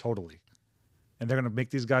cut it off totally. And they're going to make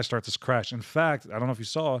these guys start to crash. In fact, I don't know if you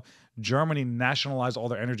saw, Germany nationalized all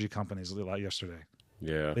their energy companies yesterday.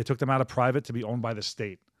 Yeah. They took them out of private to be owned by the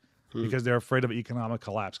state because they're afraid of economic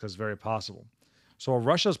collapse because it's very possible. So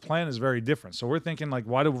Russia's plan is very different. So we're thinking, like,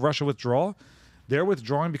 why did Russia withdraw? They're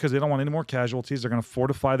withdrawing because they don't want any more casualties. They're going to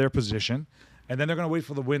fortify their position, and then they're going to wait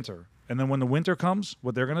for the winter. And then when the winter comes,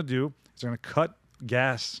 what they're going to do is they're going to cut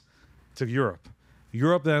gas to Europe.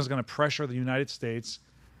 Europe then is going to pressure the United States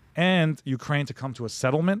and Ukraine to come to a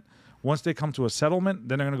settlement. Once they come to a settlement,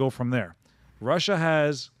 then they're going to go from there. Russia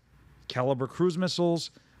has caliber cruise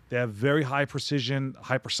missiles. They have very high precision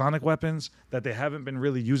hypersonic weapons that they haven't been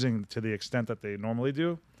really using to the extent that they normally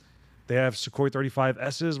do. They have Sukhoi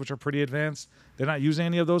 35Ss, which are pretty advanced. They're not using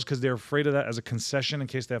any of those because they're afraid of that as a concession in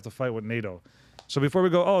case they have to fight with NATO. So before we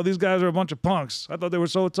go, oh, these guys are a bunch of punks. I thought they were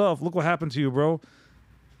so tough. Look what happened to you, bro.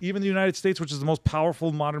 Even the United States, which is the most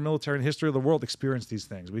powerful modern military in the history of the world, experienced these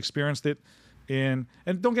things. We experienced it and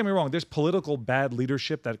don't get me wrong, there's political bad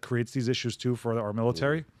leadership that creates these issues too for our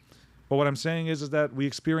military. But what I'm saying is that we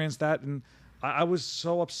experienced that, and I was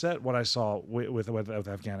so upset what I saw with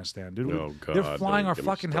Afghanistan, dude. Oh, God, they're flying don't our get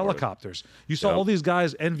me fucking started. helicopters. You saw all these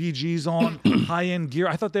guys, NVGs on, high-end gear.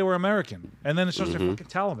 I thought they were American. And then it's just their fucking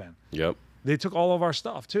Taliban. Yep. They took all of our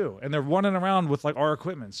stuff too, and they're running around with like our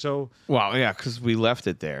equipment. So Well, yeah, because we left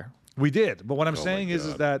it there. we did. But what I'm Oh, saying my is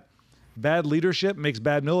God. that bad leadership makes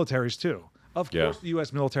bad militaries too. Of Yeah. course, the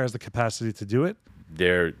U.S. military has the capacity to do it.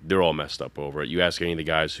 They're all messed up over it. You ask any of the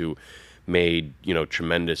guys who made,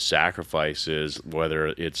 tremendous sacrifices, whether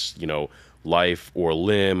it's, life or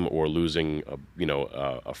limb or losing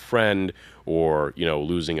a friend or,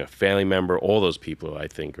 losing a family member, all those people I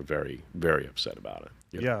think are very, very upset about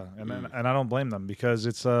it. Yeah, and I don't blame them because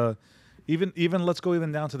it's even let's go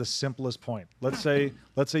even down to the simplest point. Let's say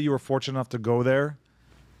you were fortunate enough to go there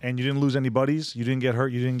and you didn't lose any buddies, you didn't get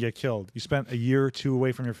hurt, you didn't get killed. You spent a year or two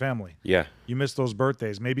away from your family. Yeah. You missed those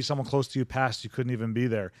birthdays. Maybe someone close to you passed, you couldn't even be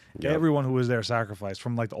there. Yep. Everyone who was there sacrificed,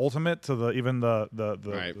 from like the ultimate to the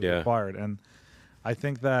Right. the required. And I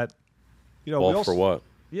think that All for what?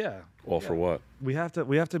 Yeah. All for what? We have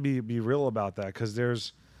to be real about that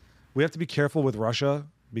because we have to be careful with Russia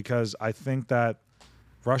because I think that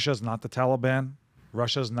Russia's not the Taliban.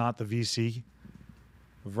 Russia's not the VC.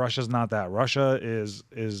 Russia's not that. Russia is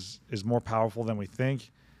more powerful than we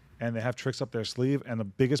think, and they have tricks up their sleeve. And the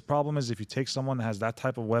biggest problem is if you take someone that has that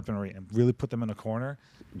type of weaponry and really put them in a corner,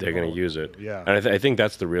 They're going to use it. Yeah. And I think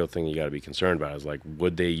that's the real thing you got to be concerned about is like,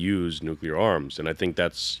 would they use nuclear arms? And I think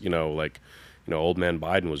that's, old man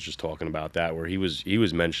Biden was just talking about that where he was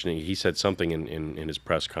mentioning, he said something in his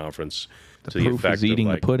press conference The to the proof effect is eating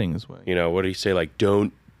of the like, pudding is what. what did he say? Like,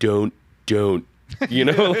 don't. Like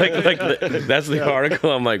that's the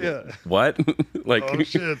article. I'm like, what? Like, oh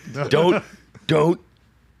shit, no. don't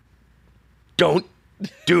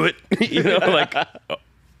do it. Like,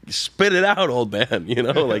 spit it out, old man.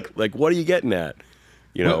 Like what are you getting at?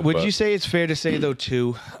 Would but- you say it's fair to say though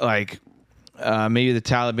too, like maybe the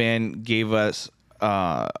Taliban gave us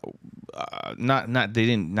not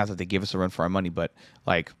that they gave us a run for our money, but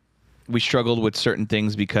like we struggled with certain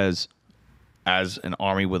things because as an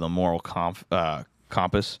army with a moral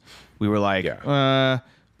compass, we were like,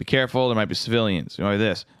 be careful, there might be civilians,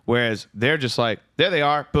 this. Whereas they're just like, there they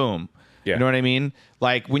are, boom. Yeah. You know what I mean?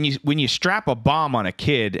 Like when you strap a bomb on a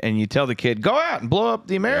kid and you tell the kid, go out and blow up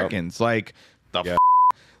the Americans, like the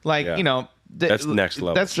like, Yeah. That's the next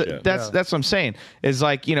level That's shit. that's what I'm saying. Is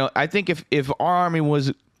like, I think if our army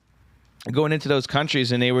was going into those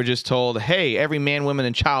countries and they were just told, hey, every man, woman,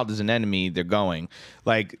 and child is an enemy, they're going.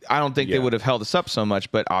 Like, I don't think they would have held us up so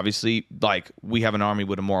much, but obviously, like, we have an army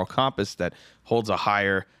with a moral compass that holds a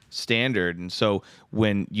higher standard. And so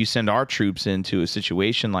when you send our troops into a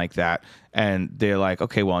situation like that and they're like,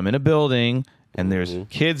 okay, well, I'm in a building and there's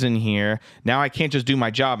kids in here. Now I can't just do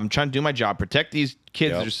my job. I'm trying to do my job, protect these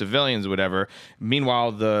kids that are civilians, whatever.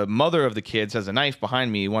 Meanwhile, the mother of the kids has a knife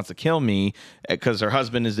behind me, wants to kill me because her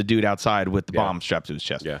husband is the dude outside with the bomb strapped to his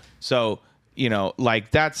chest. Yeah. So, you know, like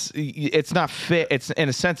it's not fair. It's, in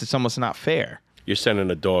a sense, it's almost not fair. You're sending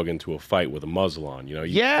a dog into a fight with a muzzle on, you know?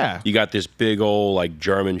 You got this big old like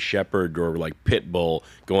German Shepherd or like pit bull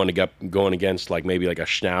going against like maybe like a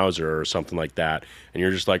Schnauzer or something like that, and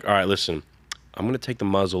you're just like, all right, listen, I'm gonna take the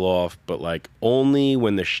muzzle off, but like only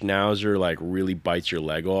when the Schnauzer like really bites your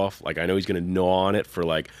leg off. Like I know he's gonna gnaw on it for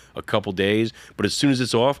like a couple days, but as soon as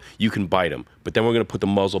it's off, you can bite him. But then we're gonna put the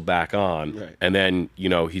muzzle back on, and then you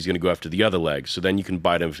know he's gonna go after the other leg. So then you can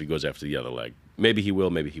bite him if he goes after the other leg. Maybe he will,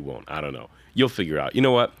 maybe he won't. I don't know. You'll figure out. You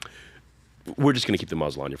know what? We're just gonna keep the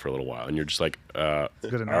muzzle on you for a little while, and you're just like, all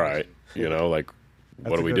right, you know, like,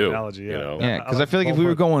 what do we do? Analogy, You know? Yeah, because I feel like if we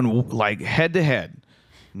were going like head to head,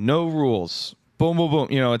 no rules, boom, boom,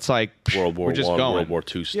 boom, you know, it's like World War we're just I, going. World War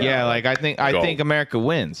II stuff. Yeah, like I think America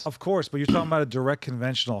wins. Of course, but you're talking about a direct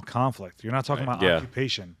conventional conflict. You're not talking about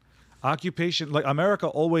occupation. Occupation, like America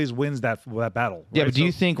always wins that battle. Yeah, right? but do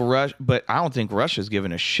you think Russia? But I don't think Russia's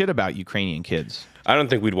giving a shit about Ukrainian kids. I don't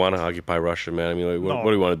think we'd want to occupy Russia, man. I mean, like, what do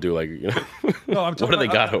we want to do? Like, you know, No, I'm talking what do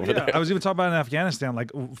they got over there? I was even talking about in Afghanistan,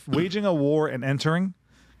 like waging a war and entering,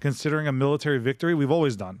 considering a military victory. We've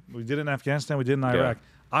always done. We did it in Afghanistan. We did it in Iraq.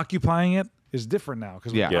 Occupying it is different now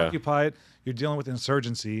because when you occupy it, you're dealing with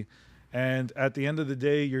insurgency, and at the end of the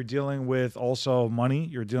day, you're dealing with also money.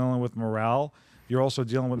 You're dealing with morale. You're also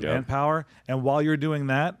dealing with manpower. And while you're doing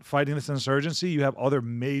that, fighting this insurgency, you have other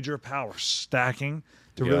major powers stacking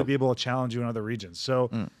to really be able to challenge you in other regions. So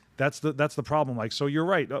that's the problem. Like, so you're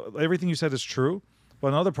right. Everything you said is true. But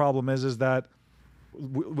another problem is that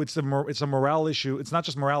it's a morale issue. It's not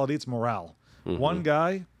just morality, it's morale. One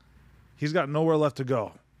guy, he's got nowhere left to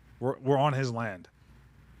go. We're on his land.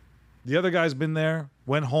 The other guy's been there,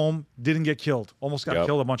 went home, didn't get killed, almost got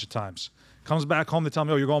killed a bunch of times. Comes back home, they tell him,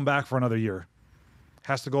 oh, you're going back for another year.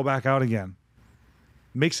 Has to go back out again.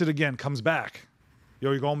 Makes it again, comes back. Yo,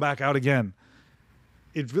 you're going back out again.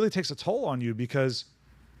 It really takes a toll on you because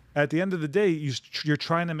at the end of the day, you're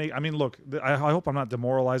trying to make... I mean, look, I hope I'm not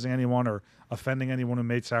demoralizing anyone or offending anyone who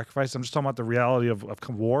made sacrifice. I'm just talking about the reality of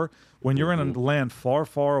war. When you're in a land far,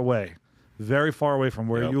 far away, very far away from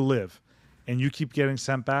where you live, and you keep getting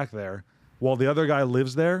sent back there, while the other guy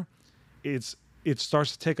lives there, it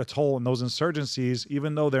starts to take a toll in those insurgencies,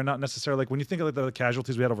 even though they're not necessarily... Like, when you think of the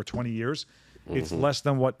casualties we had over 20 years, it's less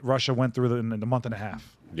than what Russia went through in a month and a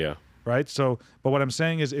half. Yeah. Right? So, but what I'm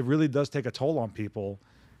saying is it really does take a toll on people,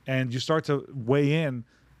 and you start to weigh in,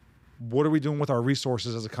 what are we doing with our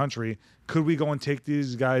resources as a country? Could we go and take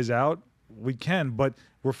these guys out? We can, but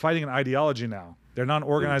we're fighting an ideology now. They're not an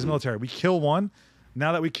organized military. We kill one.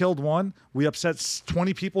 Now that we killed one, we upset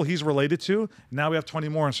 20 people he's related to. Now we have 20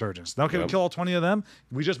 more insurgents. Now, okay, we kill all 20 of them.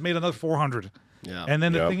 We just made another 400. Yeah. And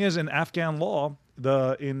then the thing is, in Afghan law, I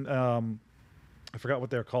forgot what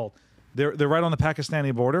they're called. They're right on the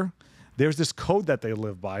Pakistani border. There's this code that they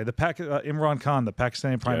live by. Imran Khan, the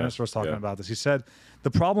Pakistani prime minister, was talking about this. He said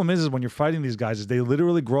the problem is when you're fighting these guys is they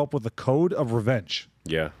literally grow up with a code of revenge.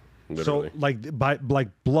 Yeah, literally. So like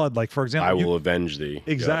blood, like for example, I will avenge thee.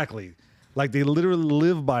 Exactly. Yep. Like they literally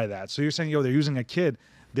live by that. So you're saying, yo, they're using a kid.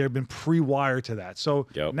 They've been pre-wired to that. So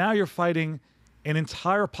now you're fighting an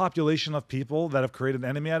entire population of people that have created an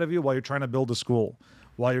enemy out of you while you're trying to build a school,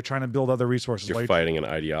 while you're trying to build other resources. You're fighting an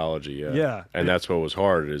ideology. Yeah. And that's what was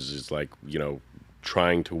hard is like, you know,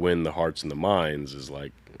 trying to win the hearts and the minds is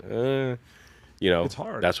like, you know, it's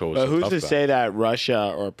hard. That's what was But so who's tough to about say it. that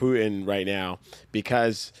Russia or Putin right now,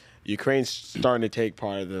 because Ukraine's starting to take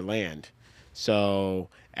part of the land. So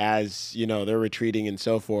as, you know, they're retreating and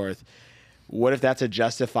so forth, what if that's a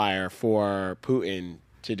justifier for Putin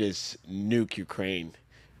to just nuke Ukraine?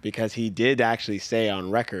 Because he did actually say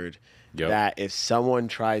on record that if someone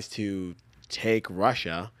tries to take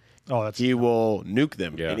Russia, he will nuke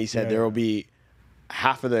them. And he said there will be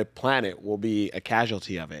half of the planet will be a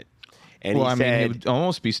casualty of it. And well, he would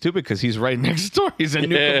almost be stupid because he's right next door. He's a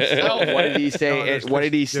nuke himself. What did he say? What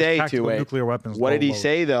did he say to it? Nuclear weapons. What did he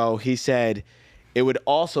say though? He said it would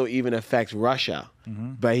also even affect Russia.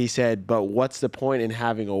 But he said, but what's the point in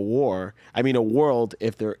having a war? I mean, a world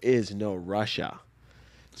if there is no Russia.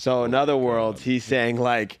 So in other words, he's saying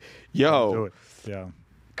like, yo,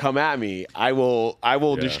 come at me. I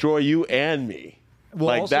will destroy you and me. Well,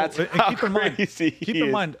 like also, that's how crazy. Keep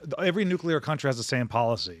in mind, every nuclear country has the same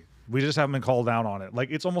policy. We just haven't been called out on it.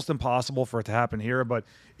 Like, it's almost impossible for it to happen here. But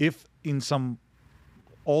if in some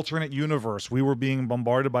alternate universe we were being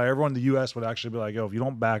bombarded by everyone, the U.S. would actually be like, yo, if you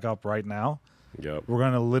don't back up right now, Yep. we're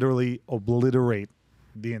going to literally obliterate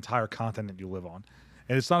the entire continent you live on.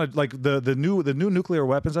 And it's not like the new nuclear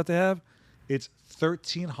weapons that they have. It's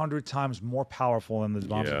 1,300 times more powerful than the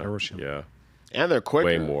bombs in Hiroshima. Yeah. And they're quicker.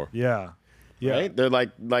 Way more. Yeah. Yeah. Right? They're like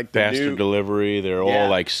the Faster new, delivery. They're Yeah. all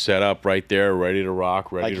like set up right there, ready to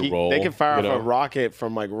rock, ready to roll. They can fire off you know? a rocket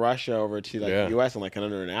from like Russia over to like Yeah. the U.S. in like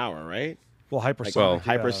under an hour, right? Well, hypersonic. Well,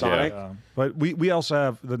 hypersonic. Yeah. But we also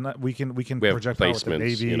have we can We have project power with the placements,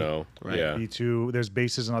 Navy. you know. Right. Yeah. B2. There's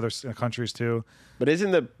bases in other countries too. But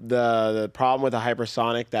isn't the problem with a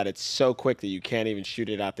hypersonic that it's so quick that you can't even shoot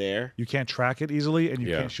it out the air? You can't track it easily, and you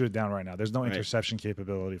Yeah. can't shoot it down right now. There's no Right. interception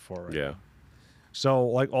capability for it. Yeah. So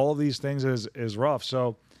like all of these things is rough.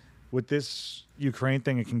 So with this Ukraine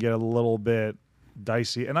thing, it can get a little bit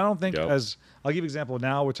dicey. And I don't think Yep. I'll give you an example.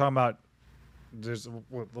 Now we're talking about there's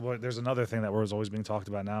another thing that was always being talked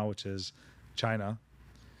about now, which is China.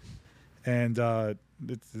 And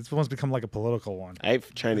this one's become like a political one. I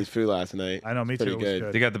ate Chinese food last night. I know, me It's too. pretty It was good.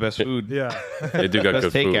 good. They got the best food. Yeah. They do got Best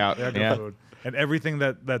good food. takeout. Yeah, good Yeah. food. And everything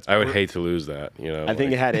that's I would hate to lose that, you know. I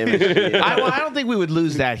think like- it had image. I don't think we would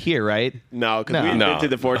lose that here, right? No, because No. we No.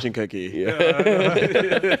 invented the fortune cookie.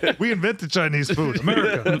 we invented Chinese food,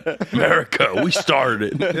 America. America, we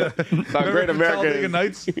started it. How great Remember America Talladega is.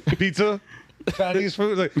 Nights, pizza, Chinese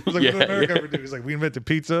food. Like, it was like, Yeah, what did America yeah. ever do? He's like, we invented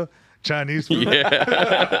pizza, Chinese food.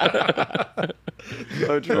 Yeah.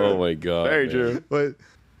 So true. Oh my god. Very man. true. But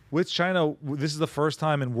with China, this is the first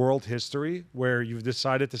time in world history where you've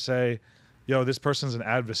decided to say, yo, this person's an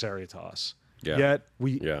adversary to us. Yeah. Yet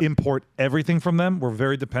we Yeah. import everything from them. We're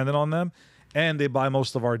very dependent on them. And they buy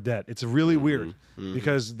most of our debt. It's really weird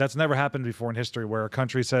because that's never happened before in history where a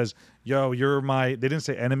country says, yo, you're they didn't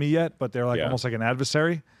say enemy yet, but they're like Yeah. almost like an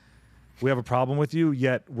adversary. We have a problem with you,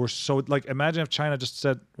 yet we're so, like, imagine if China just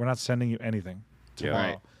said, we're not sending you anything tomorrow.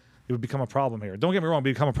 Right. It would become a problem here. Don't get me wrong, it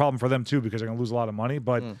would become a problem for them too because they're going to lose a lot of money,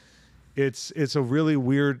 but it's a really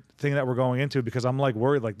weird thing that we're going into because I'm like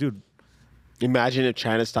worried, like, dude, Imagine if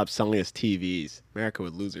China stopped selling us TVs. America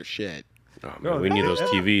would lose their shit. Oh, man, No, we need those yeah.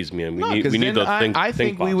 TVs, man. We No, need 'cause we need then those things. I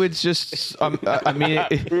think we would just. I mean, We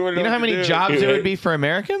wouldn't you know know how what many to do. jobs there would be for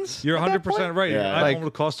Americans? you're at that 100% point? right. Yeah. Your Like- iPhone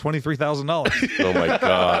would cost $23,000. Oh my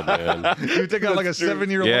god, man. You take out like a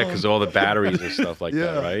 7-year Yeah, loan. because all the batteries and stuff like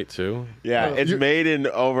Yeah. that, right? Too. Yeah, it's made in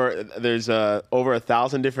there's over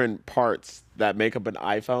 1,000 different parts that make up an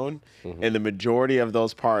iPhone, and the majority of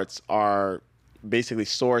those parts are basically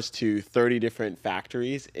sourced to 30 different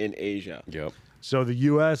factories in Asia. Yep. So the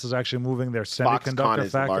U.S. is actually moving their Foxconn semiconductor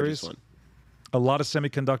is the largest factories. one. A lot of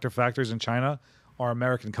semiconductor factories in China are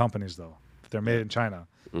American companies, though. They're made in China.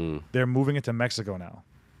 They're moving it to Mexico now.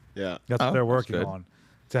 Yeah. That's what Oh, they're that's working good. on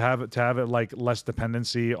to have it like less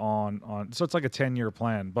dependency on. So it's like a 10-year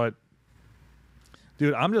plan. But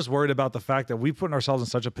dude, I'm just worried about the fact that we put ourselves in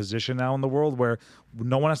such a position now in the world where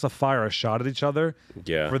no one has to fire a shot at each other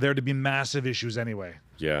Yeah. for there to be massive issues anyway.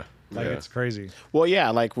 Yeah. Like yeah. it's crazy. Well, yeah,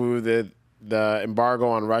 like the embargo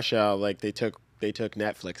on Russia, like they took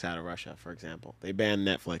Netflix out of Russia, for example. They banned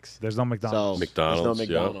Netflix. There's no McDonald's. McDonald's. There's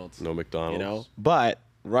no McDonald's. Yep. No McDonald's. You know, but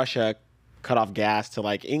Russia cut off gas to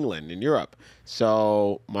like England and Europe.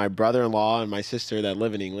 So my brother-in-law and my sister that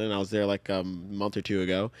live in England, I was there like a month or two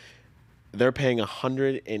ago. They're paying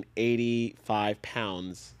 185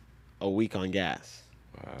 pounds a week on gas.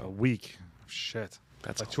 A week. Shit.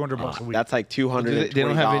 That's Like $200 a week. That's like $220. They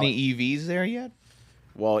don't have any EVs there yet.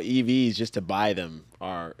 Well, EVs just to buy them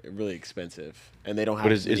are really expensive, and they don't have.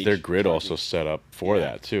 But is any their grid charging. also set up for Yeah.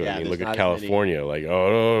 that too? Yeah, I mean, there's look at not as many- California. Like,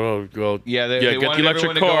 oh, no, well, Yeah, they get wanted the everyone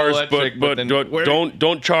electric to go cars, electric, but then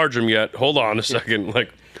don't charge them yet. Hold on a second.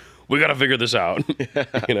 Like, we got to figure this out.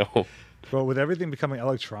 You know. Bro, with everything becoming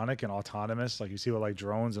electronic and autonomous, like you see with like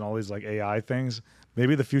drones and all these like AI things,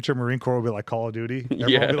 maybe the future Marine Corps will be like Call of Duty.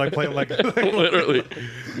 Everyone will be like playing like Literally.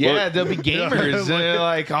 Yeah, there'll be gamers. and they're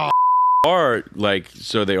like, oh, Are like,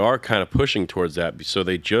 so they are kind of pushing towards that. So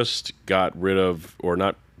they just got rid of, or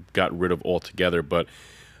not got rid of altogether, but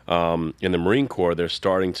in the Marine Corps, they're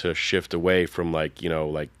starting to shift away from like, you know,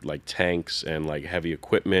 like tanks and like heavy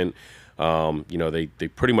equipment. You know, they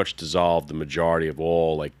pretty much dissolved the majority of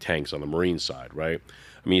all like tanks on the Marine side, right?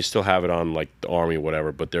 I mean, you still have it on like the Army or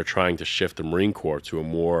whatever, but they're trying to shift the Marine Corps to a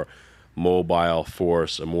more mobile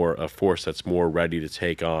force, a force that's more ready to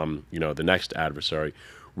take on, you know, the next adversary.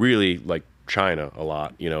 Really, like China a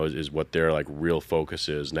lot, you know, is what their like real focus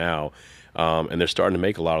is now. And they're starting to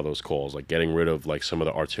make a lot of those calls, like getting rid of like some of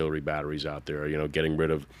the artillery batteries out there, getting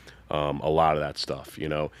rid of a lot of that stuff,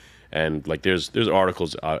 and like there's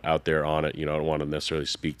articles out there on it. I don't want to necessarily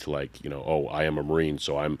speak to like, oh, I am a Marine,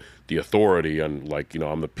 so I'm the authority, and like,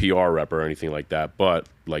 I'm the PR rep or anything like that. But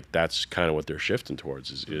like that's kind of what they're shifting towards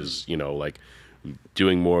is like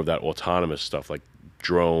doing more of that autonomous stuff, like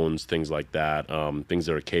drones, things like that, things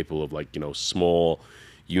that are capable of like, small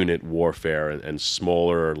unit warfare and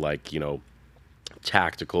smaller like,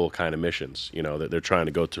 tactical kind of missions, that they're trying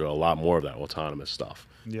to go to a lot more of that autonomous stuff.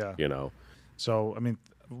 Yeah. So, I mean,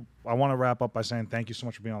 I want to wrap up by saying thank you so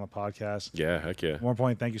much for being on the podcast. Yeah, heck yeah. More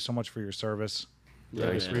importantly, thank you so much for your service.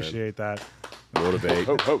 Thanks, appreciate that. Motivate.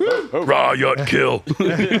 Riot, kill.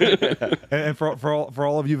 And for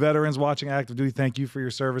all of you veterans watching active duty, thank you for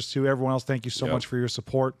your service too. Everyone else, thank you so much for your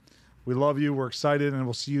support. We love you. We're excited, and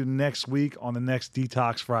we'll see you next week on the next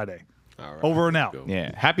Detox Friday. All right. Over and out.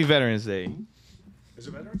 Yeah. Happy Veterans Day. Is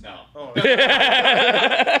it Veterans? No.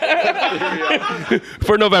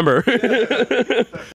 For November.